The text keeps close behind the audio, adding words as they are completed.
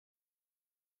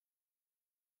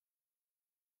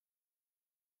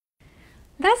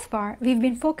Thus far, we've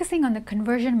been focusing on the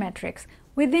conversion metrics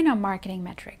within our marketing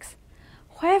metrics.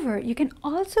 However, you can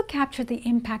also capture the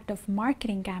impact of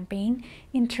marketing campaign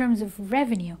in terms of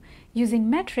revenue using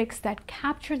metrics that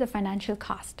capture the financial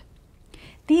cost.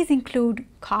 These include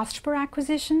cost per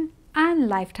acquisition and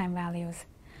lifetime values.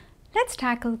 Let's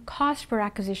tackle cost per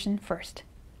acquisition first.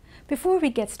 Before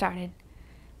we get started,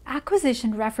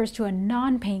 acquisition refers to a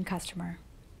non-paying customer.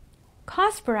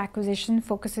 Cost per acquisition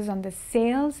focuses on the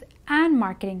sales and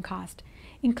marketing cost,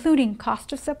 including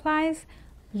cost of supplies,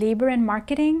 labor and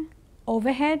marketing,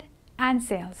 overhead, and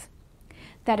sales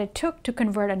that it took to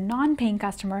convert a non-paying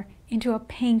customer into a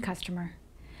paying customer.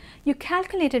 You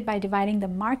calculate it by dividing the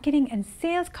marketing and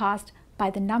sales cost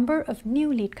by the number of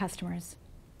new lead customers.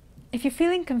 If you're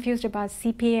feeling confused about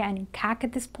CPA and CAC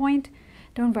at this point,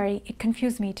 don't worry, it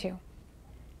confused me too.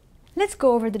 Let's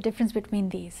go over the difference between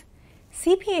these.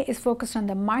 CPA is focused on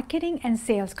the marketing and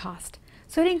sales cost,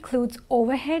 so it includes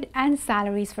overhead and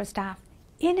salaries for staff,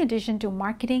 in addition to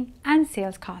marketing and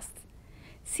sales costs.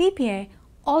 CPA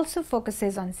also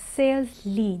focuses on sales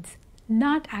leads,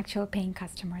 not actual paying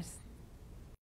customers.